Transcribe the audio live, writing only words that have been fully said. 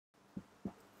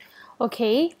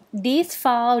Okay, this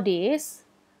file is,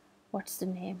 what's the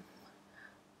name?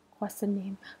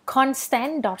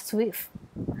 Constant.swift,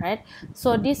 right?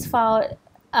 So this file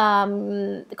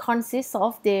consists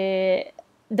of the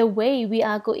way we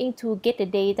are going to get the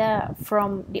data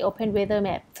from the Open Weather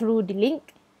Map through the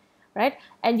link, right?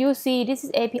 And you see this is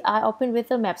API Open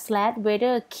Weather Map /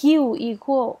 weather Q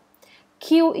equal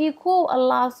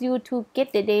allows you to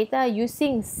get the data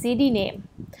using city name.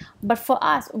 But for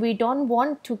us, we don't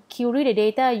want to query the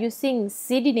data using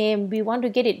city name. We want to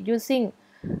get it using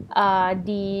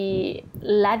the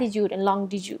latitude and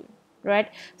longitude, right?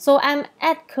 So I'm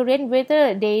at current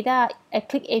weather data. I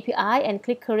click API and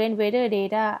click current weather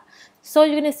data. So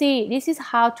you're gonna see this is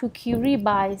how to query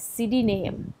by city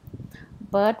name,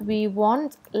 but we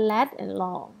want lat and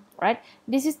long, right?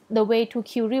 This is the way to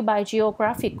query by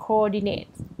geographic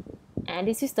coordinates, and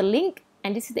this is the link,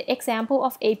 and this is the example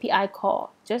of API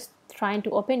call. Just trying to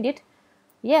open it.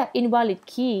 Yeah, invalid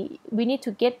key. We need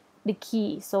to get the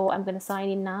key, so I'm gonna sign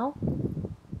in now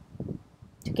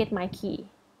to get my key.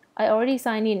 I already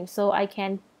signed in, so I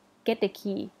can get the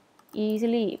key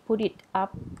easily. Put it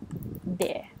up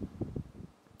there.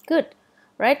 Good,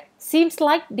 right? Seems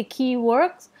like the key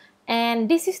works, and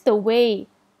this is the way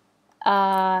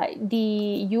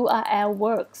the URL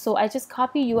works. So I just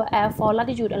copy URL for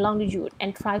latitude and longitude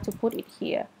and try to put it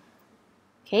here.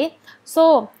 Okay,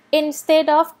 so instead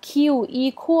of Q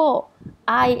equal,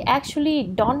 I actually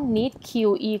don't need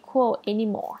Q equal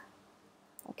anymore.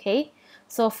 Okay,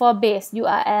 so for base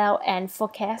URL and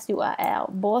forecast URL,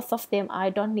 both of them I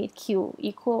don't need Q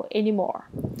equal anymore.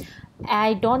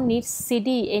 I don't need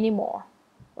CD anymore,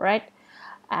 right?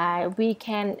 We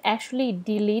can actually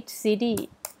delete CD,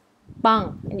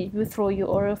 bang, and it will throw you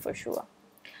error for sure.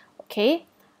 Okay,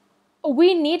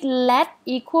 we need lat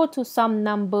equal to some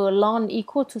number, long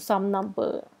equal to some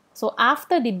number. So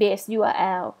after the base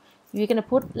URL, you're gonna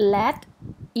put lat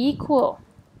equal,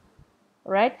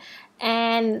 right?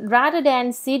 And rather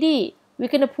than CD, we're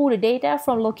gonna pull the data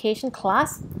from location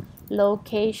class,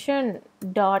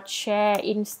 location.share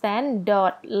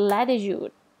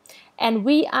instance.latitude, and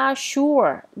we are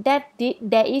sure that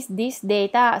there is this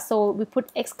data, so we put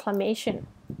exclamation.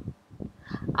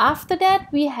 After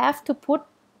that, we have to put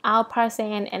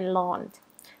ampersand and long.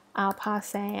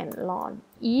 Ampersand long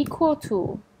equal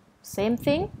to, same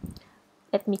thing.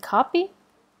 Let me copy.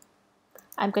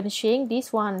 I'm going to change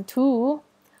this one to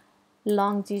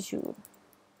longitude.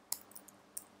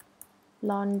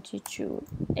 Longitude,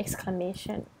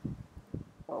 exclamation.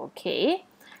 Okay.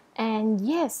 And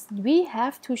yes, we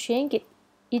have to change it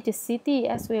in the city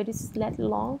as well. This is lat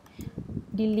long.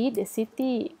 Delete the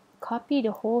city. Copy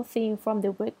the whole thing from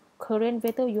the current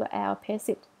weather URL, paste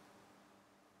it.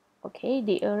 Okay,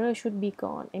 the error should be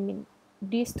gone. I mean,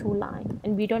 these two lines,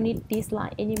 and we don't need this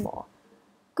line anymore.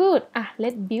 Good.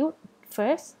 Let's build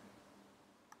first.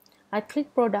 I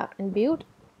click product and build.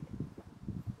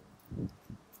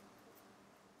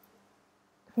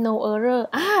 No error.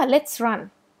 Let's run.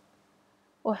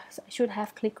 Oh, I should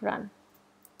have clicked run.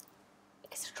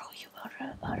 It's throw you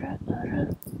error.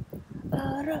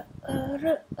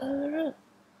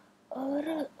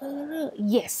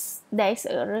 Yes, there is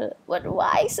error. But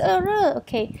why is error?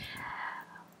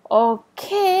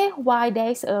 Okay, why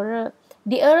there is error?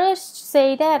 The error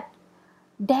say that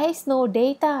there is no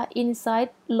data inside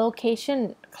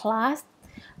location class,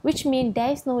 which means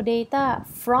there is no data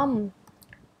from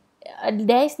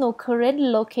there is no current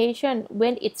location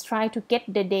when it's trying to get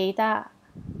the data.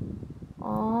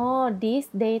 Oh, this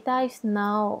data is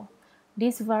null.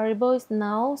 This variable is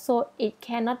null, so it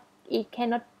cannot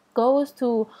go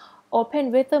to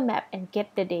Open Weather Map and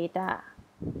get the data.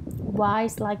 Why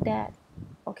is like that?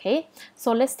 Okay,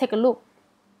 so let's take a look.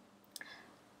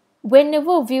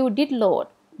 Whenever view did load,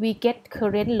 we get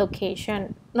current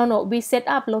location. We set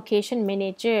up location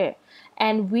manager,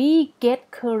 and we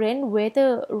get current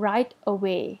weather right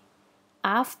away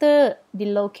after the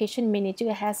location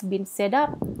manager has been set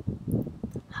up.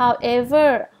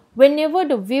 However, whenever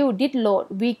the view did load,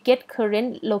 we get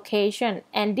current location,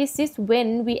 and this is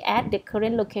when we add the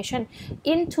current location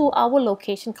into our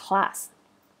location class,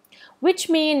 which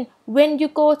means when you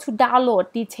go to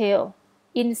download detail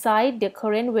inside the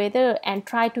current weather and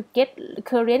try to get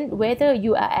current weather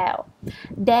URL,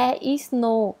 there is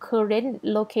no current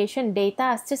location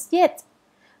data just yet,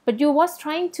 but you were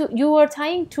trying to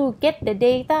get the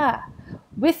data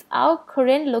without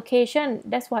current location.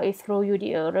 That's why it throws you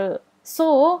the error.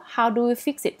 So how do we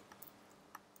fix it?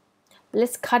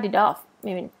 Let's cut it off.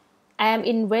 I am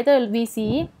in weather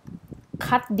VC,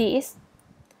 cut this,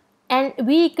 and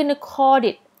we're gonna call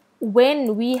it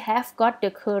when we have got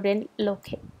the current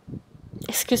location.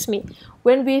 excuse me,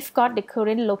 when we've got the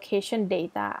current location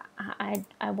data, I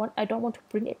don't want to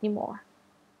print it anymore.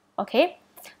 Okay,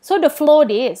 so the flow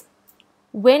is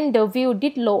when the view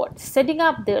did load, setting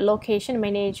up the location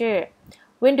manager.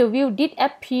 When the view did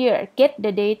appear, get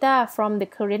the data from the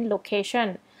current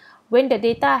location. When the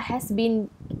data has been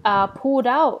pulled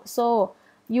out, so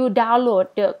you download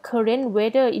the current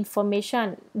weather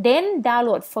information, then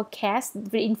download forecast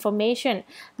information,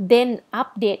 then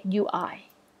update UI.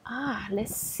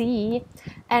 Let's see.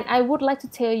 And I would like to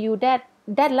tell you that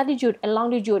latitude and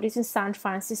longitude is in San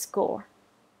Francisco.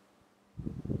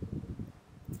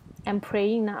 I'm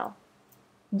praying now.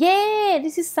 Yeah,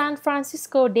 this is San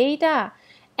Francisco data,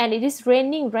 and it is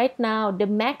raining right now. The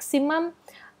maximum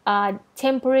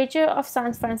temperature of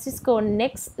San Francisco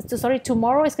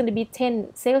tomorrow is going to be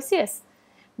 10 Celsius.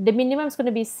 The minimum is going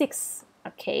to be 6.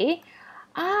 Okay.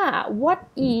 What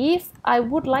if I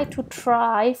would like to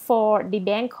try for the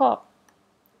Bangkok?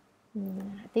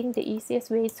 I think the easiest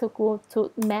way is to go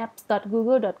to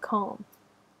maps.google.com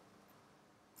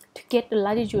to get the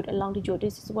latitude and longitude.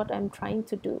 This is what I'm trying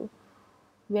to do.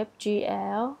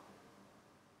 WebGL.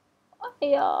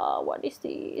 What is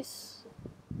this?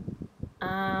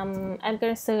 I'm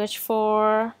gonna search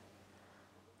for,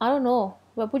 I don't know,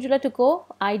 where would you like to go?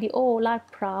 IDO Lad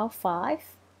Pral 5.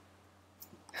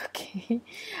 Okay.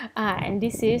 And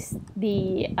this is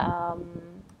the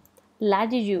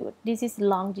latitude, this is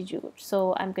longitude.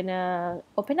 So I'm gonna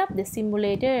open up the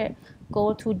simulator,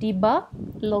 go to debug,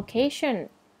 location,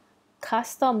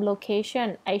 custom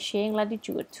location. I change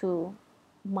latitude to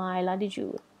my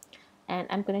latitude, and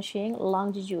I'm gonna change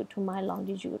longitude to my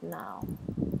longitude now.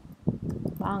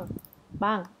 Bang,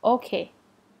 bang. Okay,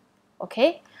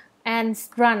 and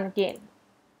run again.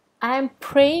 I'm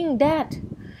praying that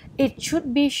it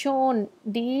should be shown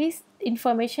this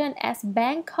information as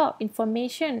Bangkok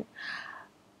information.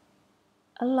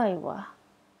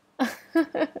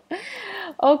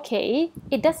 Okay,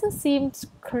 it doesn't seem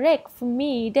correct for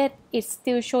me that it's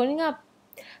still showing up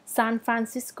San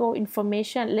Francisco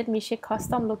information. Let me check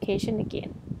custom location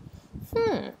again.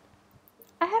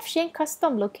 I have changed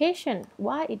custom location.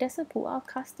 Why it doesn't pull out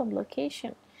custom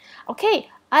location? Okay,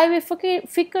 I will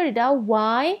figure it out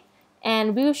why,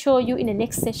 and we'll show you in the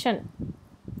next session.